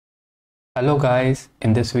Hello guys,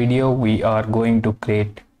 in this video we are going to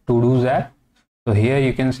create Todos app. So here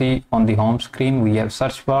you can see on the home screen we have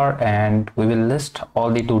search bar and we will list all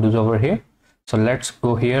the to-dos over here. So let's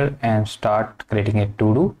go here and start creating a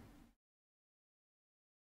to-do.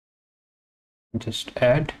 Just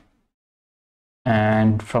add,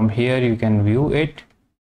 and from here you can view it,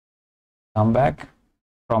 come back,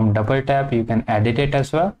 from double tap you can edit it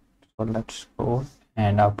as well. So let's go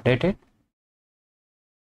and update it.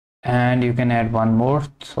 And you can add one more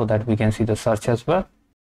so that we can see the search as well.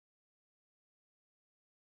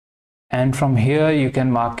 And from here you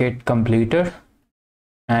can mark it completed,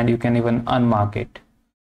 and you can even unmark it.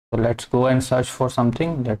 So let's go and search for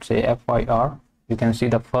something. Let's say FYR. You can see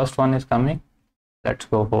the first one is coming. Let's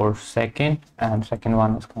go for second, and second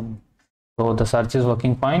one is coming. So the search is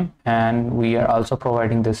working fine, and we are also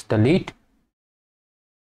providing this delete,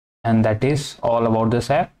 and that is all about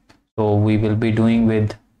this app. So we will be doing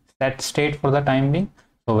with set state for the time being.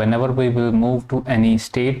 So whenever we will move to any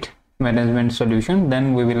state management solution,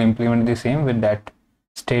 then we will implement the same with that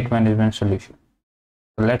state management solution.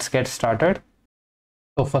 So let's get started.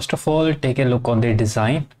 So first of all, take a look on the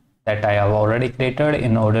design that I have already created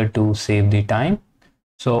in order to save the time.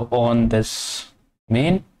 So on this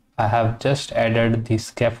main, I have just added the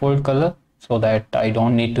scaffold color so that I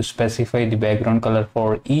don't need to specify the background color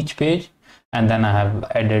for each page. And then I have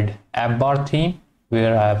added app bar theme,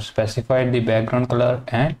 where I have specified the background color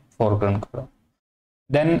and foreground color.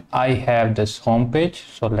 Then I have this home page.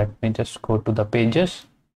 So let me just go to the pages.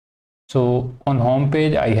 So on home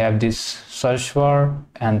page I have this search bar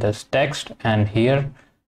and this text, and here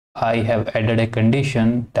I have added a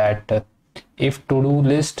condition that if to-do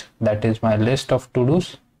list, that is my list of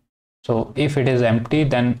to-dos, so if it is empty,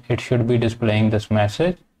 then it should be displaying this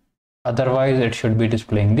message, otherwise it should be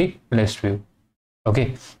displaying the list view.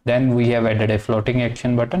 Okay, then we have added a floating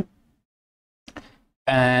action button,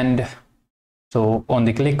 and so on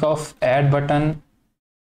the click of add button,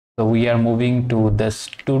 so we are moving to this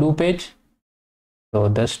to-do page. So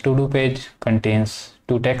this to-do page contains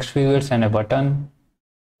two text figures and a button,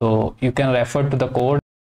 so you can refer to the code.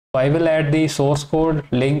 So I will add the source code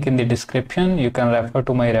link in the description. You can refer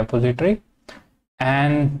to my repository,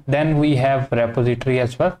 and then we have repository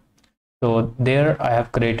as well. So there I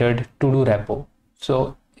have created to-do repo.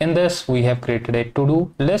 So in this we have created a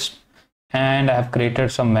to-do list, and I have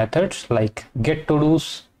created some methods like get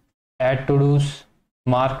to-dos, add to-dos,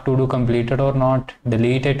 mark to-do completed or not,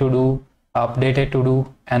 delete a to-do, update a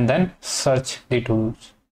to-do, and then search the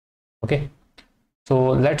to-dos. Okay, so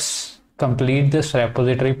let's complete this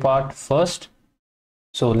repository part first.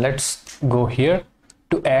 So let's go here.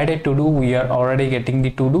 To add a to-do, we are already getting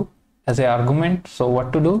the to-do as an argument. So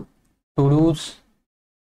what to do? To-dos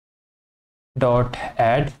dot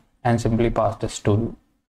add, and simply pass this to-do.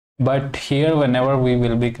 But here whenever we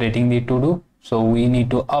will be creating the to-do, so we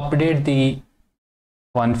need to update the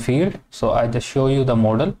one field. So I just show you the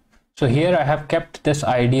model. So here I have kept this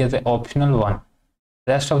ID as an optional one.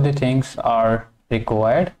 Rest of the things are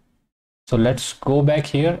required. So let's go back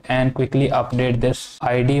here and quickly update this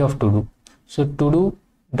ID of to-do. So to-do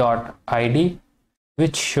dot ID,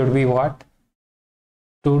 which should be what?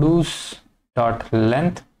 To-dos dot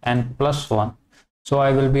length and +1. So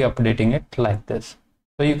I will be updating it like this.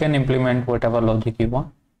 So you can implement whatever logic you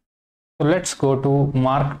want. So let's go to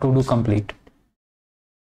mark to do complete.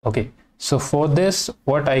 Okay, so for this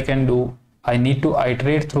what I can do, I need to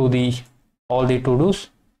iterate through all the to-dos.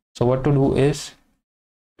 So what to do is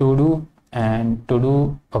to do and to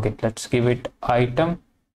do. Okay, let's give it item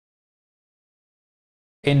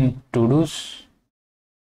in to-dos,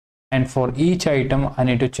 and for each item I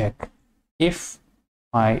need to check if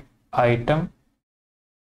my item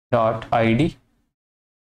dot id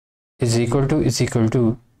is equal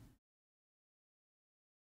to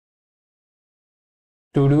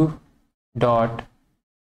to do dot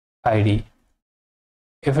id.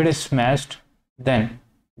 If it is smashed, then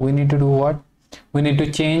we need to do what? We need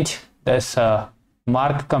to change this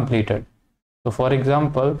mark completed. So for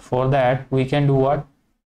example, for that we can do what?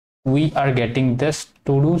 We are getting this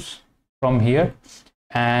to-dos from here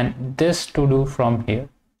and this to-do from here.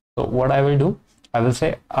 So what I will do, I will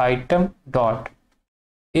say item dot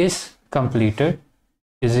is completed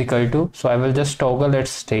is equal to, so I will just toggle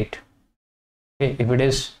its state. Okay, if it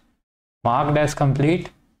is marked as complete,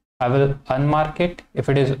 I will unmark it. If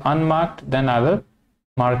it is unmarked, then I will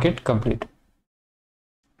mark it complete.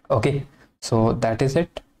 Okay, so that is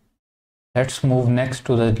it. Let's move next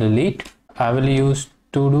to the delete. I will use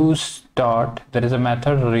to-dos dot, there is a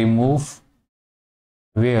method remove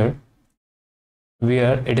where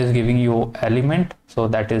it is giving you element, so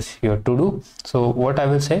that is your to do. So what I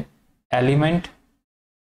will say, element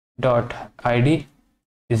dot id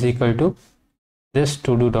is equal to this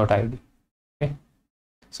todo dot id. Okay,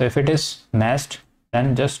 so if it is matched,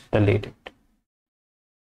 then just delete it.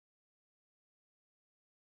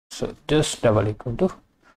 So just double equal to,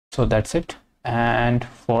 so that's it. And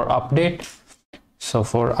for update, so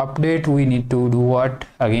for update we need to do what?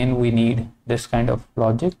 Again, we need this kind of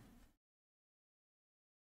logic.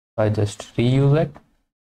 I just reuse it.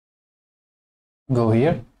 Go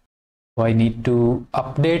here. So I need to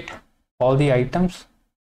update all the items.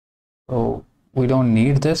 So we don't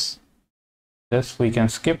need this. This we can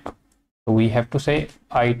skip. So we have to say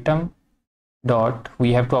item dot,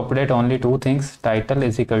 we have to update only two things. Title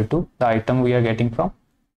is equal to the item we are getting from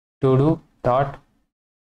todo dot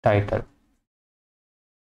title,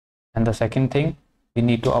 and the second thing we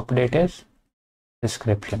need to update is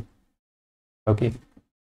description. Okay,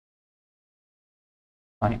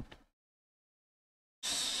 fine.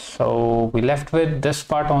 So we left with this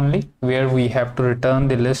part only, where we have to return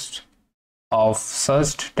the list of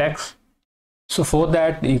searched text. So for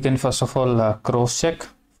that, you can first of all cross check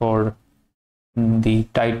for the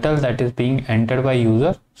title that is being entered by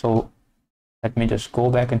user. So let me just go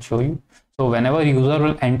back and show you. So whenever user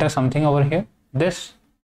will enter something over here, this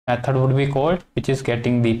method would be called, which is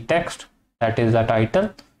getting the text, that is the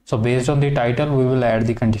title. So based on the title, we will add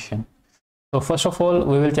the condition. So first of all,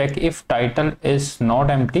 we will check if title is not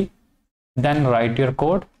empty, then write your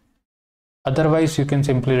code. Otherwise, you can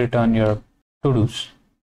simply return your to-dos.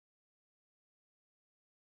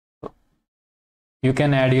 You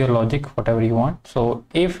can add your logic, whatever you want. So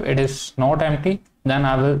if it is not empty, then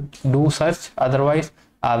I will do search. Otherwise,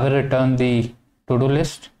 I will return the to-do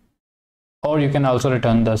list, or you can also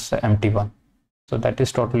return this empty one. So that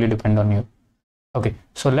is totally depend on you. Okay,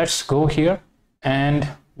 so let's go here, and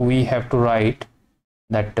we have to write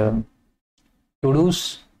that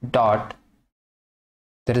to-dos dot,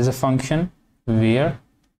 there is a function where,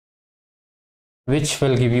 which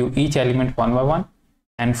will give you each element one by one.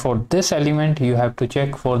 And for this element, you have to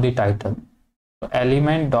check for the title. So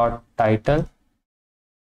element dot title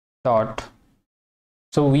dot.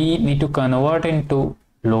 So we need to convert into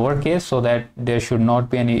lowercase so that there should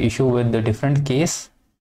not be any issue with the different case.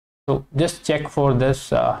 So just check for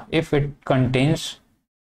this. If it contains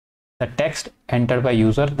the text entered by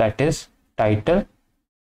user, that is title,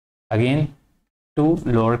 again to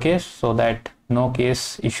lowercase, so that no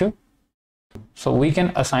case issue. So we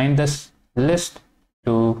can assign this list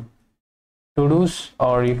to to-dos,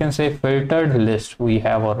 or you can say filtered list we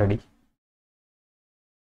have already.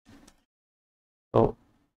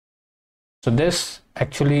 So this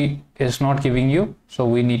actually is not giving you, so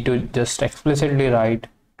we need to just explicitly write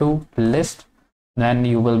to list, then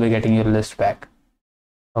you will be getting your list back.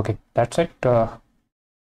 Okay, that's it.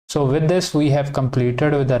 So with this, we have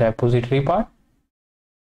completed with the repository part.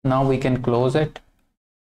 Now we can close it.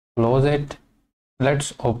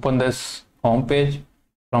 Let's open this home page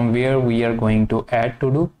from where we are going to add to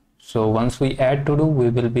do. So once we add to do, we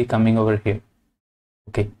will be coming over here.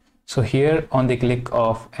 Okay, so here on the click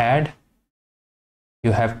of add,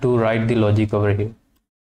 you have to write the logic over here.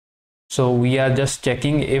 So we are just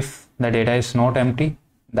checking if the data is not empty.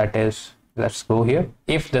 That is, let's go here.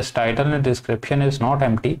 If this title and description is not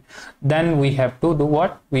empty, then we have to do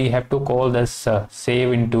what? We have to call this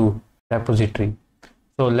save into repository.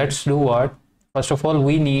 So let's do what? First of all,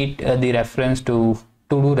 we need the reference to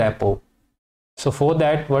to-do repo. So for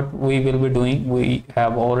that, what we will be doing, we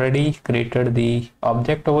have already created the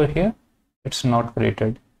object over here. It's not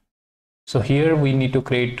created. So here we need to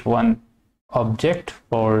create one object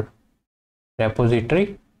for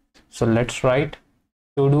repository. So let's write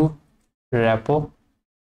to-do repo.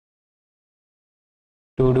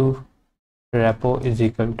 To-do repo is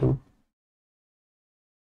equal to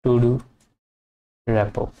to-do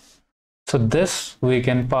repo. So this we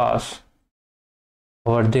can pass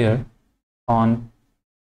over there on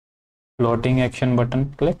floating action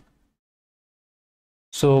button click.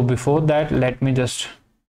 So before that, let me just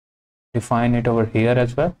define it over here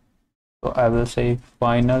as well. So I will say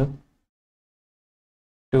final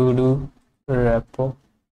to-do repo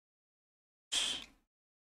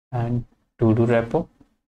and to-do repo,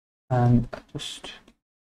 and just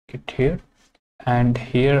get here, and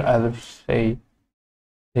here I will say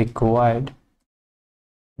required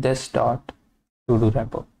this dot to-do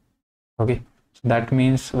repo. Okay, so that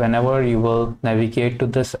means whenever you will navigate to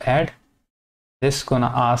this add, this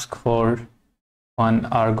gonna ask for one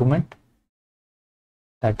argument,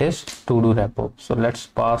 that is to-do repo. So let's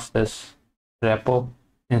pass this repo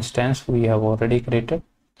instance we have already created.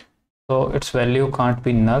 So its value can't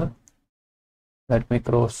be null. Let me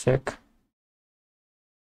cross check.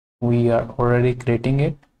 we are already creating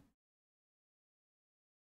it.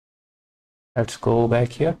 Let's go back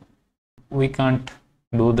here. We can't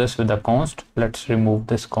do this with the const. Let's remove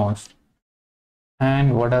this const.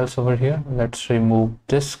 And what else over here? Let's remove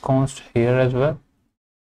this const here as well.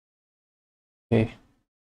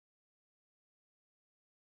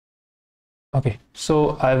 Okay,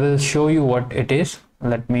 so I will show you what it is.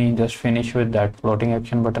 Let me just finish with that floating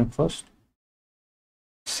action button first.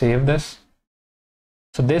 Save this.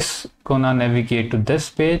 So this gonna navigate to this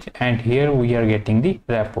page, and here we are getting the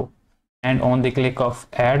repo. And on the click of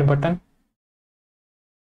add button,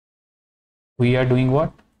 we are doing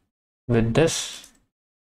what with this?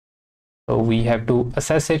 So we have to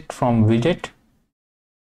access it from widget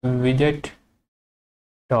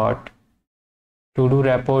dot to do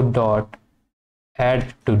repo dot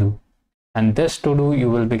add to do, and this to do you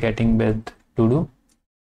will be getting with to do.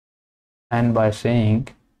 And by saying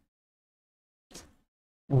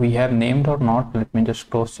we have named or not, let me just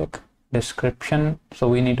cross check description. So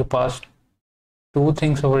we need to pass two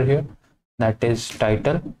things over here, that is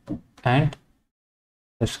title and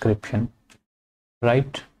description,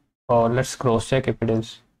 right? Or let's cross check if it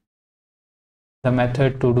is. The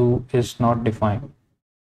method to do is not defined.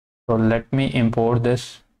 So let me import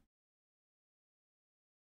this.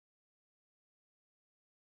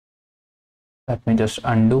 Let me just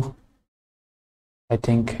undo. I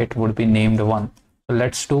think it would be named one. So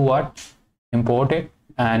let's do what? Import it,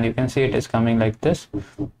 and you can see it is coming like this.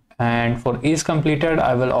 And for is completed,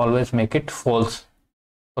 I will always make it false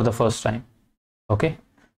for the first time. Okay,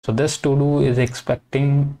 so this to do is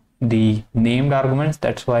expecting the named arguments,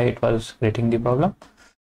 that's why it was creating the problem.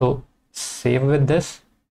 So save with this.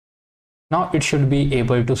 Now it should be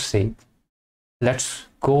able to save. Let's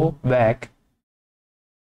go back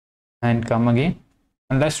and come again,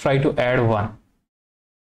 and let's try to add one.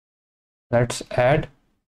 Let's add.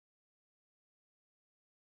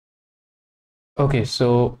 Okay,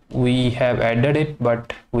 so we have added it,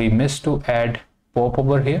 but we missed to add pop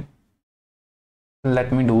over here.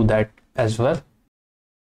 Let me do that as well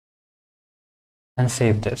and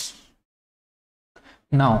save this.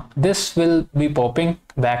 Now this will be popping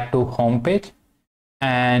back to home page,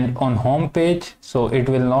 and on home page, so it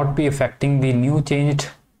will not be affecting the new changed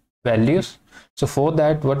values. So for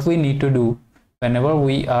that, what we need to do, whenever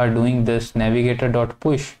we are doing this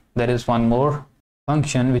navigator.push, there is one more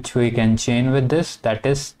function which we can chain with this, that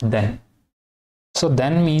is then. So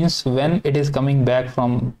then means when it is coming back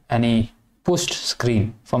from any pushed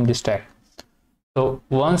screen from the stack. So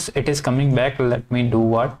once it is coming back, let me do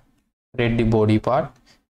what? Create the body part,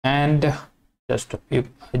 and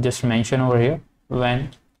just mention over here when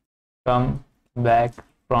come back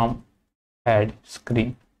from add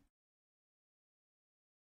screen.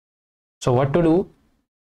 So what to do?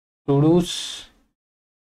 To do's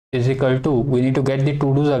is equal to, we need to get the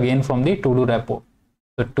to do's again from the to do repo.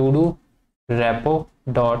 So to do repo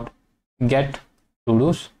dot get to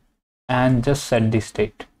do's, and just set the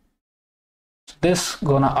state. So this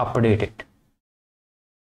gonna update it.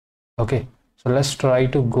 Okay, so let's try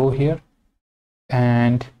to go here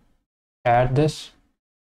and add this,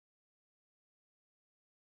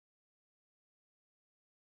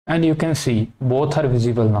 and you can see both are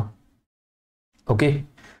visible now. Okay,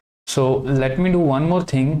 so let me do one more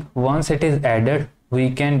thing. Once it is added,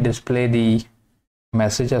 we can display the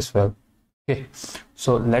message as well. Okay,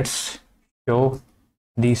 so let's show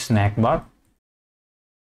the snack bar.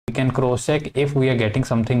 We can cross check if we are getting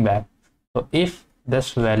something back. So if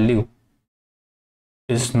this value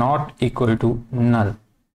is not equal to null,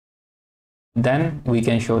 then we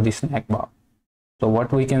can show the snack bar. So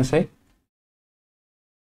what we can say?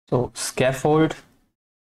 So scaffold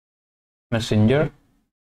messenger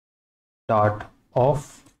dot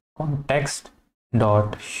of context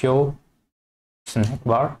dot show snack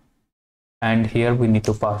bar, and here we need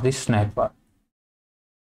to pass the snack bar.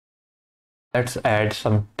 Let's add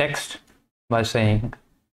some text by saying,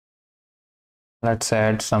 let's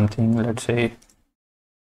add something, let's say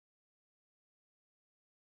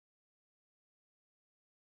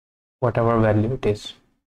whatever value it is.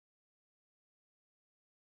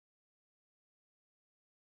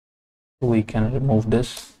 We can remove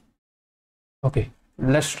this. Okay,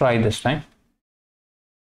 let's try this time.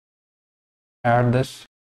 Add this.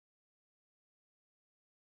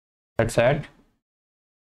 Let's add.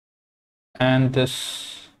 And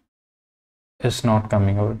this is not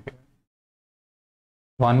coming over here.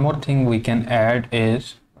 One more thing we can add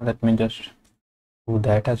is, let me just do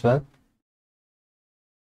that as well.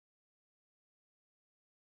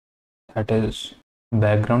 That is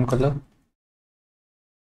background color.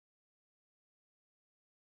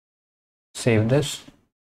 Save this.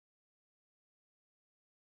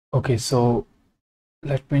 Okay, so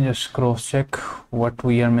let me just cross check what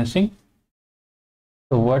we are missing.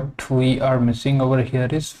 So what we are missing over here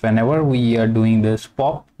is whenever we are doing this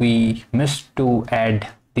pop, we missed to add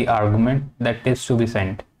the argument that is to be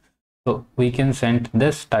sent. So we can send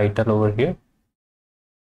this title over here.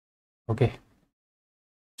 Okay,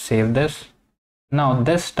 save this. Now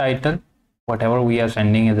this title, whatever we are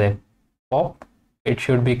sending is a pop. It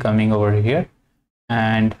should be coming over here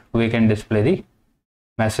and we can display the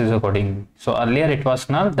message accordingly. So earlier it was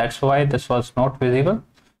null, that's why this was not visible.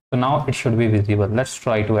 So now it should be visible. Let's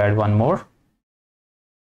try to add one more.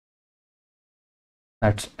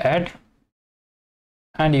 Let's add,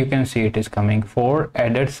 and you can see it is coming for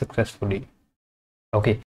added successfully.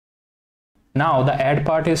 Okay, now the add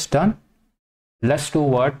part is done. Let's do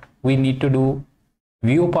what we need to do.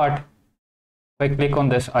 View part. If I click on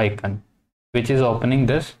this icon, which is opening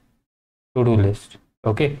this to-do list.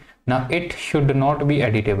 Okay, now it should not be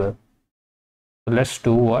editable. So let's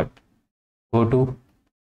do what? Go to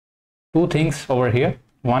two things over here.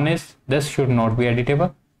 One is this should not be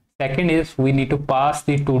editable. Second is we need to pass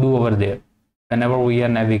the to-do over there whenever we are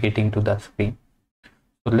navigating to the screen.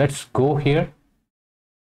 So let's go here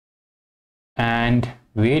and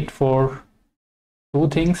wait for two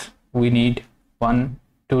things. We need one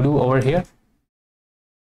to-do over here.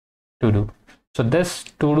 To-do. So this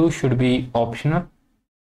to-do should be optional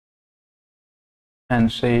and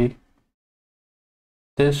say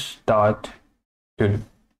this dot to-do,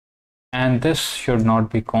 and this should not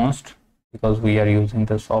be const because we are using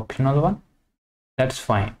this optional one. That's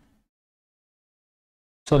fine.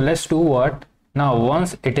 So let's do what now.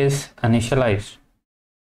 Once it is initialized,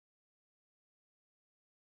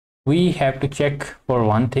 we have to check for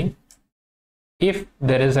one thing. If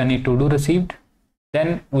there is any to-do received,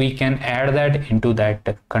 then we can add that into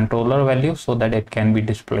that controller value so that it can be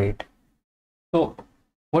displayed. So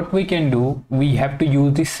what we can do, we have to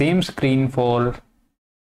use the same screen for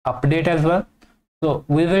update as well. So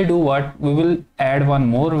we will do what? We will add one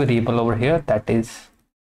more variable over here, that is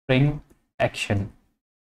string action,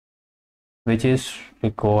 which is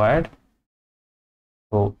required.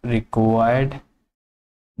 So required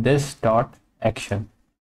this dot action.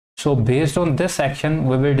 So based on this action,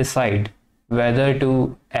 we will decide whether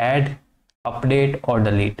to add, update or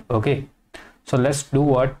delete. Okay, so let's do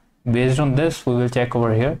what? Based on this, we will check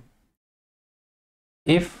over here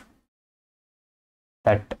if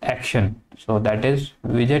that action, so that is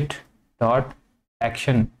widget dot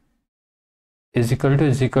action is equal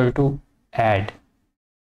to add.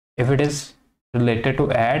 If it is related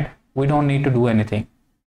to add, we don't need to do anything.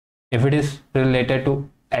 If it is related to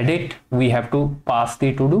edit, we have to pass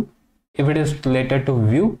the to do. If it is related to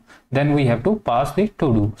view, then we have to pass the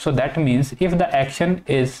to do. So that means if the action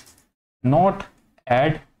is not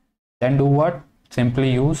add, then do what?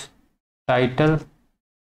 Simply use title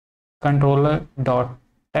controller dot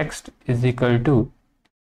text is equal to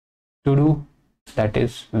do, that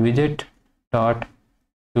is widget dot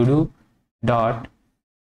to do dot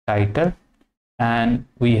title, and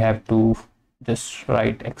we have to just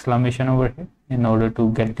write exclamation over here in order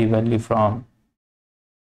to get the value from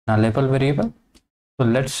nullable variable. So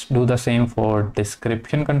let's do the same for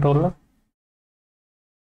description controller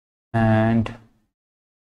and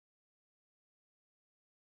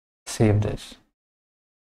save this.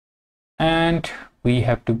 And we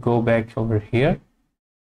have to go back over here,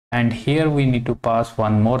 and here we need to pass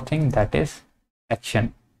one more thing, that is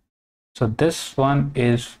action. So this one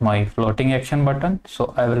is my floating action button,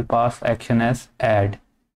 so I will pass action as add.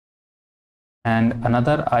 And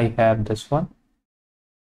another, I have this one.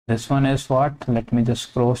 This one is what? Let me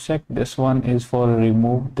just cross check. This one is for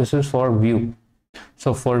remove. This is for view.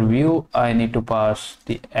 So for view, I need to pass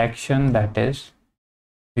the action, that is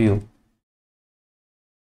view.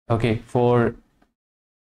 Okay, for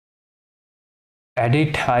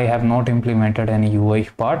edit, I have not implemented any UI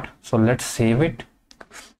part, so let's save it.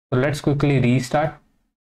 So let's quickly restart.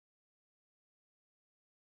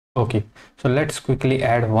 Okay, so let's quickly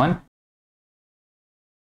add one.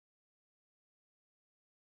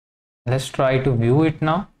 Let's try to view it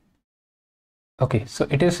now. Okay, so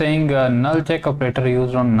it is saying null check operator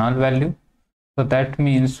used on null value. So that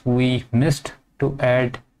means we missed to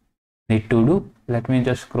add the to do. Let me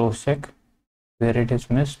just cross check where it is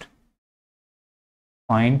missed.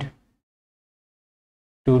 Find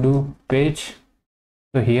to do page.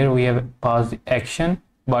 So here we have passed the action,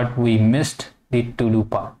 but we missed the to do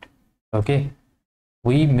part. Okay,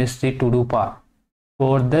 we missed the to do part.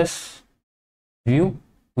 For this view,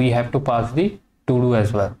 we have to pass the to do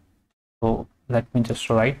as well. So let me just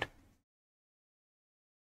write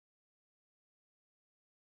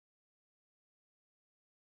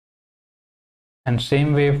And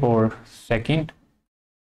same way for second,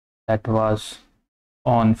 that was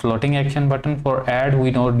on floating action button. For add, we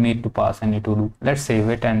don't need to pass any to do. Let's save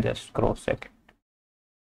it and just cross check it.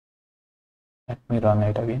 Let me run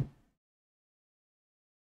it again.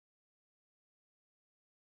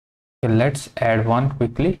 Okay, let's add one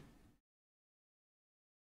quickly.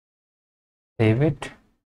 Save it.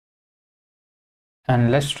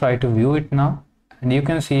 And let's try to view it now. And you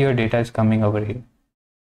can see your data is coming over here.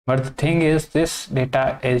 But the thing is, this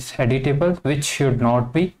data is editable, which should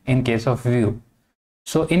not be in case of view.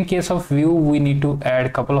 So in case of view, we need to add a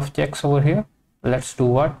couple of checks over here. Let's do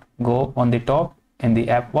what? Go on the top in the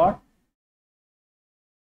app bar.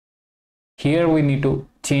 Here we need to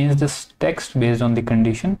change this text based on the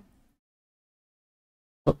condition.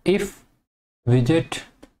 So if widget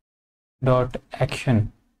dot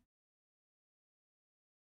action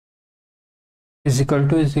is equal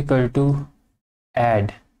to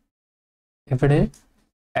add, if it is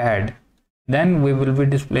add, then we will be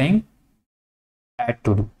displaying add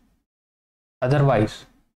to do. Otherwise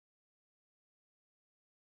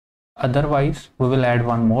we will add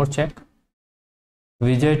one more check.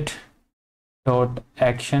 Widget dot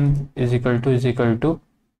action is equal to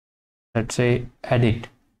let's say edit,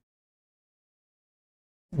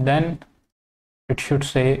 then it should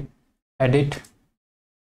say edit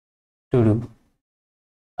to do.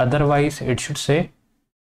 Otherwise it should say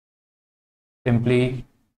simply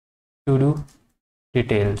to do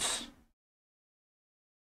details.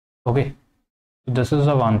 Okay, this is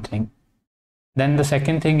the one thing. Then the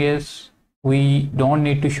second thing is, we don't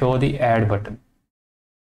need to show the add button.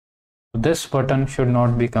 This button should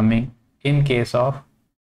not be coming in case of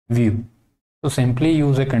view. So simply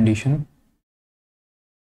use a condition.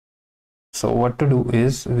 So what to do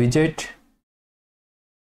is widget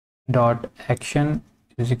dot action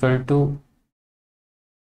is equal to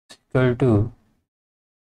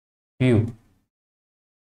view.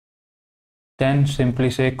 Then simply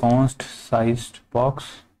say const sized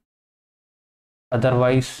box,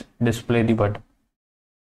 otherwise display the button.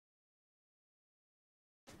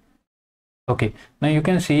 Okay, now you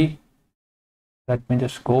can see, let me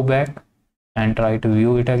just go back and try to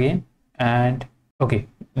view it again. And okay,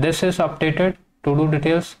 this is updated, to do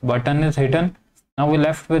details, button is hidden. Now we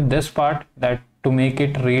left with this part, that to make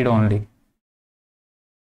it read only.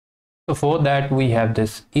 So for that we have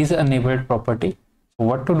this is enabled property. So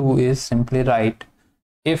what to do is simply write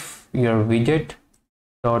if your widget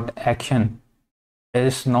dot action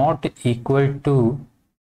is not equal to,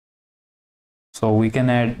 so we can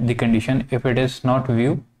add the condition, if it is not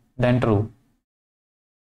view then true.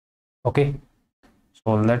 Okay,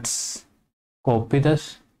 so let's copy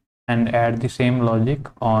this and add the same logic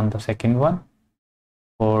on the second one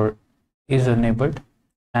for is enabled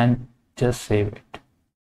and just save it.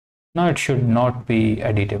 Now it should not be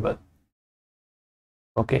editable.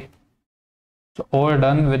 Okay, so all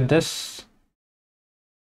done with this.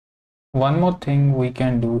 One more thing we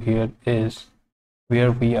can do here is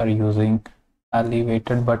where we are using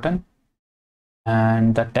elevated button,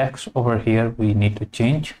 and the text over here we need to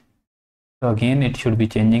change. So again it should be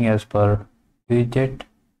changing as per widget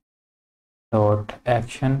dot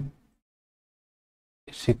action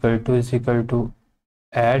is equal to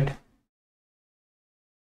add,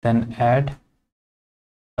 then add,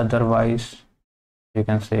 otherwise you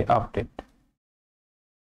can say update.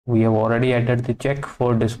 We have already added the check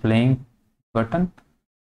for displaying button,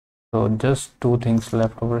 so just two things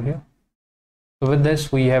left over here. So with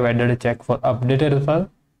this we have added a check for updated as well,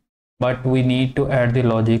 but we need to add the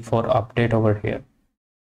logic for update over here.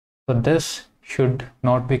 So this should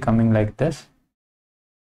not be coming like this.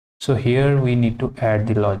 So here we need to add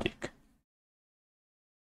the logic.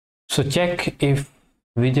 So check if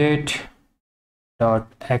widget dot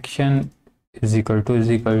action is equal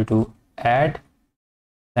to add,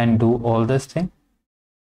 then do all this thing.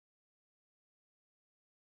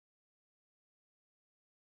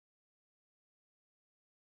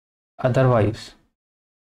 Otherwise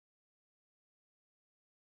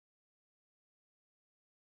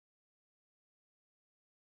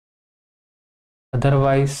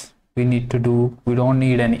we need to do, we don't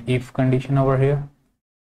need any if condition over here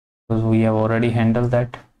because we have already handled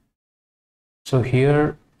that. So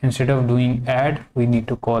here instead of doing add, we need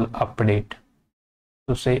to call update.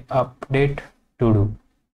 So say update to do,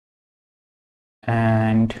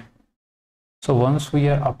 and so once we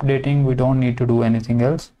are updating we don't need to do anything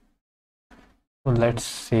else. So let's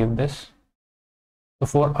save this. So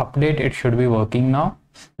for update it should be working now.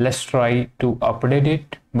 Let's try to update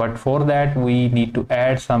it, but for that we need to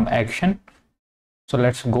add some action. So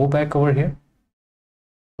let's go back over here.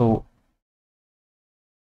 So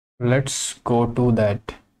let's go to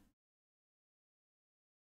that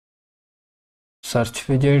search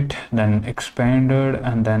widget, then expanded,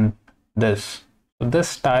 and then this. So this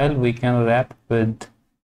style we can wrap with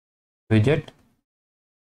widget.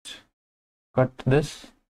 Cut this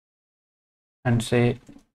and say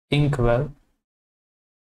inkwell,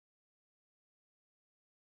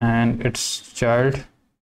 and its child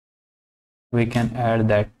we can add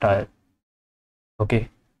that tile. Okay,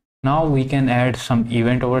 now we can add some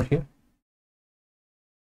event over here.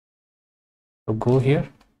 So go here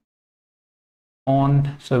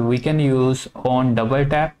on, so we can use on double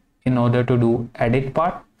tap in order to do edit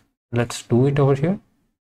part. Let's do it over here.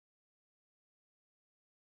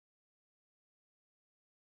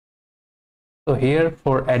 So here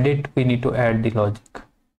for edit we need to add the logic.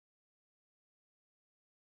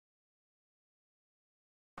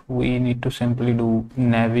 We need to simply do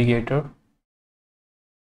navigator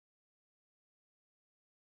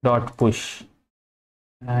dot push,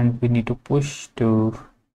 and we need to push to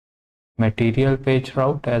material page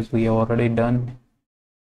route as we already done,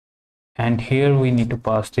 and here we need to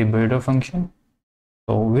pass the builder function,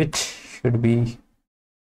 so which should be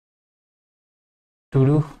to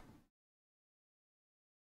do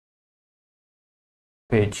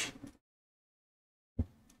page.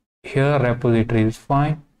 Here repository is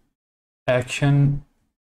fine. Action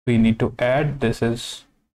we need to add, this is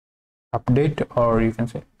update, or you can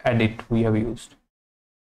say edit we have used.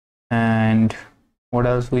 And what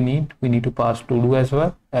else we need? We need to pass to do as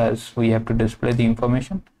well, as we have to display the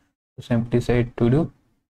information. So simply say to do.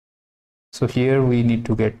 So here we need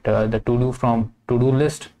to get the to do from to do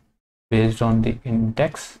list based on the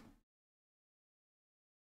index,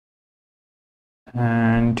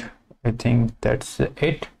 and I think that's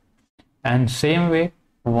it. And same way,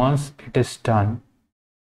 once it is done,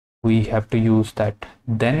 we have to use that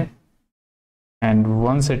then, and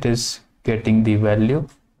once it is getting the value,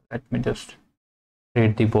 let me just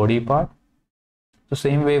create the body part. So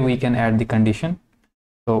same way we can add the condition.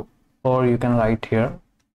 So, or you can write here,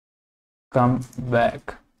 come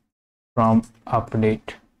back from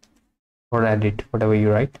update or edit, whatever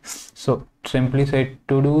you write. So simply say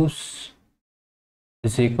to do's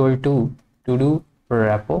is equal to do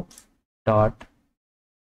repo dot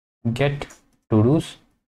get to do's,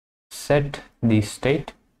 set the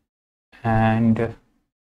state, and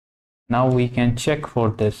now we can check for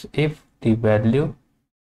this. If the value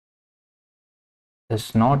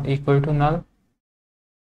is not equal to null,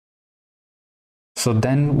 so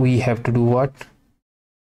then we have to do what?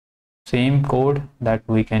 Same code that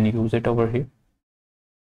we can use it over here.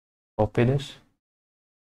 Copy this,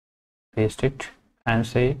 paste it, and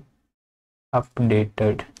say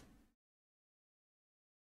updated.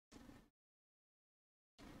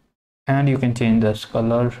 And you can change this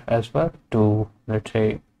color as well to, let's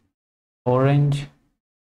say, orange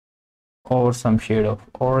or some shade of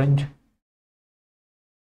orange.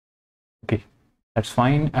 Okay, that's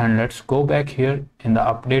fine. And let's go back here in the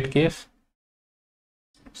update case.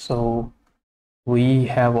 So we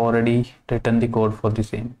have already written the code for the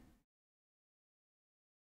same.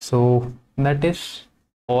 So that is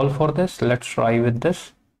all for this. Let's try with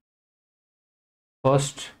this.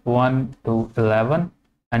 First 1 to 11,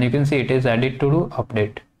 and you can see it is added to do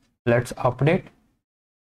update. Let's update,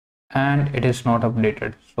 and it is not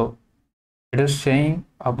updated. So it is saying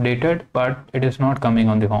updated, but it is not coming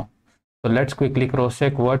on the home. So let's quickly cross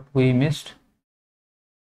check what we missed.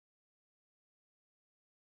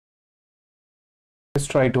 Let's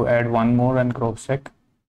try to add one more and cross check.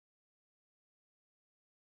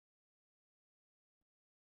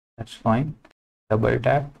 That's fine. Double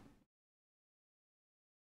tap,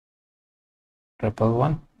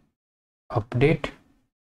 111, update,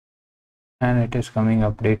 and it is coming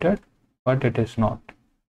updated, but it is not.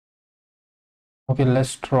 Okay,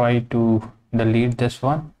 let's try to delete this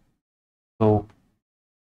one. So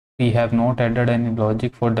we have not added any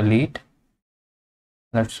logic for delete.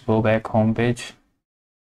 Let's go back home page,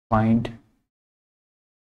 find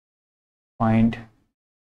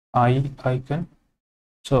I icon.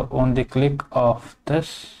 So on the click of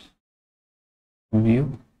this,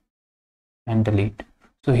 view and delete.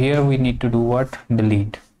 So here we need to do what?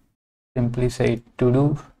 Delete. Simply say to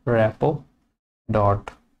do repo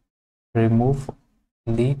dot remove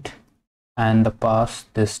delete, and the pass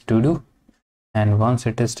this to do, and once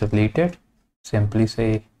it is deleted, simply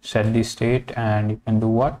say set the state, and you can do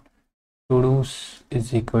what? To do's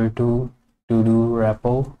is equal to do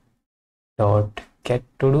repo dot get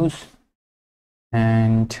to do's,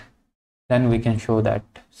 and then we can show that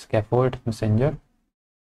scaffold messenger.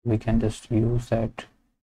 We can just use that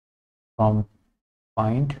from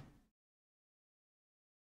find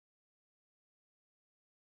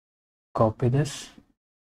copy this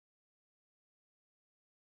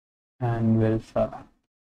and we'll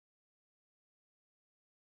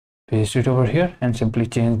paste it over here and simply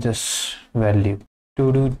change this value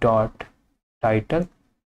to do dot title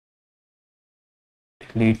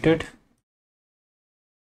deleted,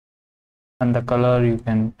 and the color you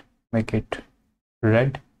can make it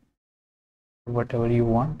red, whatever you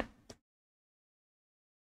want.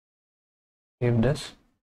 Save this.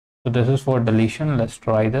 So this is for deletion. Let's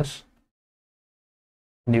try this,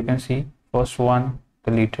 and you can see first one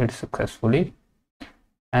deleted successfully,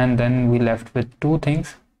 and then we left with two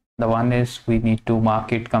things. The one is we need to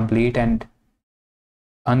mark it complete and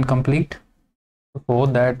incomplete. For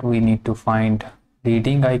that we need to find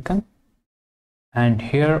leading icon, and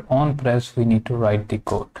here on press we need to write the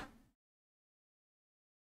code.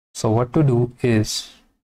 So what to do is,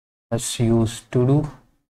 let's use to do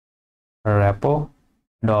repo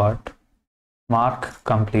dot mark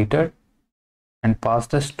completed and pass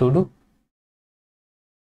this to do,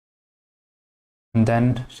 and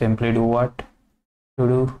then simply do what to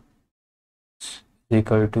do is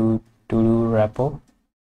equal to do repo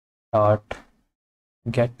dot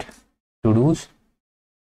get to do's,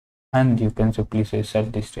 and you can simply say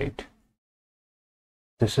set the state.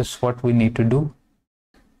 This is what we need to do,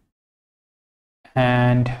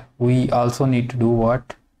 and we also need to do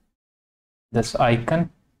what this icon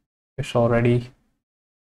is already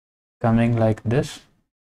coming like this.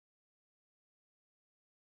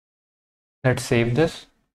 Let's save this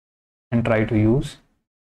and try to use,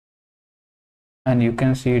 and you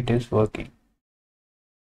can see it is working.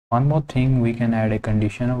 One more thing, we can add a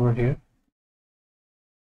condition over here.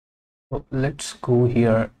 So let's go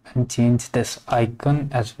here and change this icon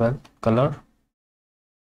as well. Color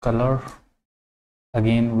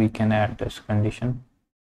again we can add this condition.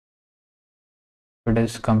 It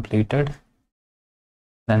is completed,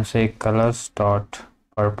 then say colors dot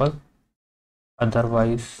purple,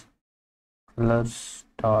 otherwise colors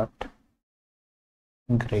dot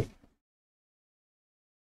gray,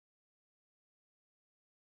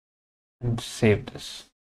 and save this.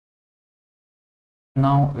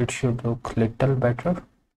 Now it should look little better,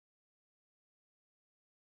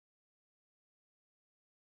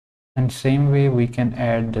 and same way we can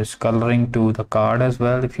add this coloring to the card as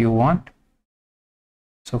well if you want.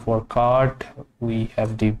 So for card we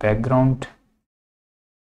have the background,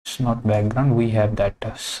 it's not background, we have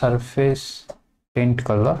that surface tint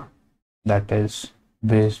color that is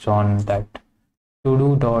based on that to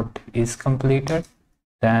do dot is completed.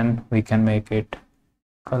 Then we can make it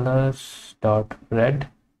colors dot red,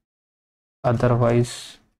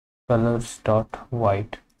 otherwise colors dot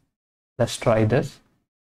white. Let's try this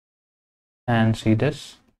and see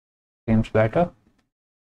this seems better.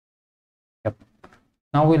 Yep.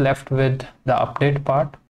 Now we left with the update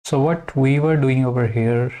part. So what we were doing over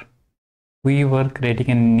here, we were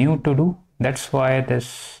creating a new to do. That's why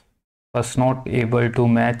this was not able to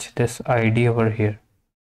match this ID over here.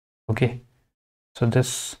 Okay, so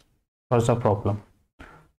this was the problem.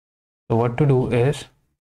 So what to do is,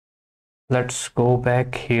 let's go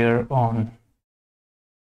back here on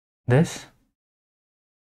this.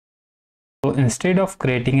 So instead of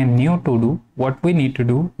creating a new to do, what we need to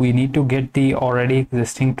do, we need to get the already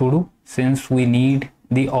existing to do, since we need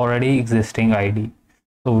the already existing ID.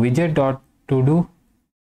 So widget dot to do,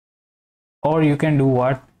 or you can do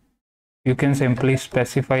what, you can simply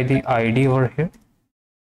specify the ID over here.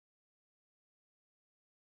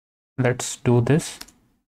 Let's do this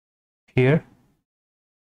here.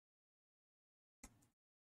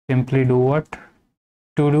 Simply do what,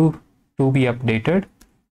 to do to be updated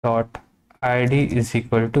dot ID is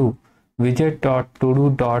equal to widget dot to do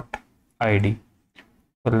dot ID.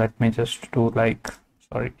 So let me just do like,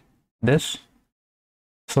 sorry, this.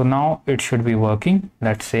 So now it should be working.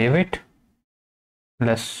 Let's save it.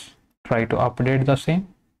 Let's try to update the same.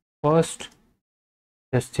 First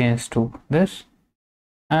just change to this,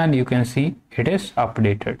 and you can see it is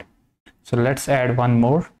updated. So let's add one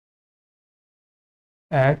more.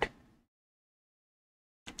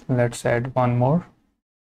 Let's add one more.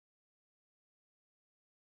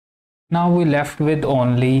 Now we left with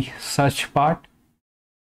only search part.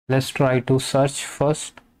 Let's try to search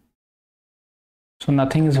first. So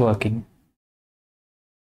nothing is working.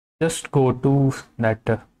 Just go to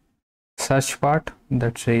that search part,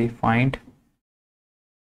 let's say find.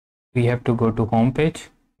 We have to go to home page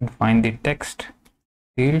and find the text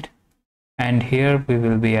field, and here we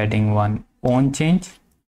will be adding one on change.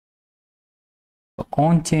 So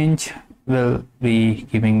on change will be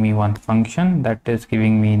giving me one function that is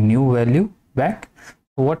giving me new value back.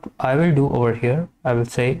 So what I will do over here, I will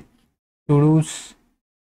say to do's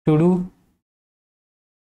to do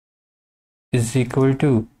is equal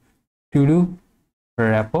to to-do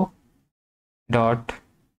repo dot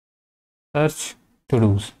search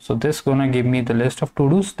to-dos. So this gonna give me the list of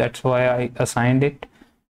to-dos. That's why I assigned it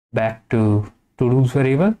back to to-dos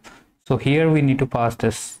variable. So here we need to pass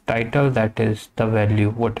this title, that is the value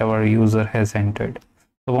whatever user has entered.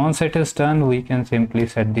 So once it is done, we can simply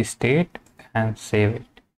set the state and save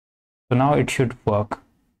it. So now it should work.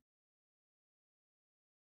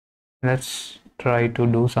 Let's try to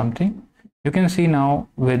do something. You can see now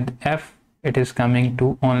with F it is coming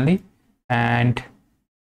to only, and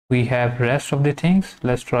we have rest of the things.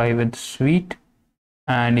 Let's try with suite,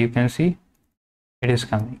 and you can see it is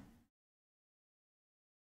coming.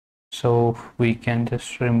 So we can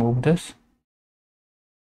just remove this.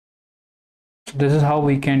 So this is how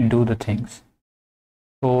we can do the things.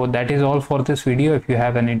 So that is all for this video. If you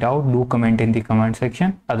have any doubt, do comment in the comment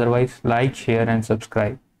section. Otherwise, like, share and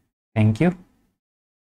subscribe. Thank you.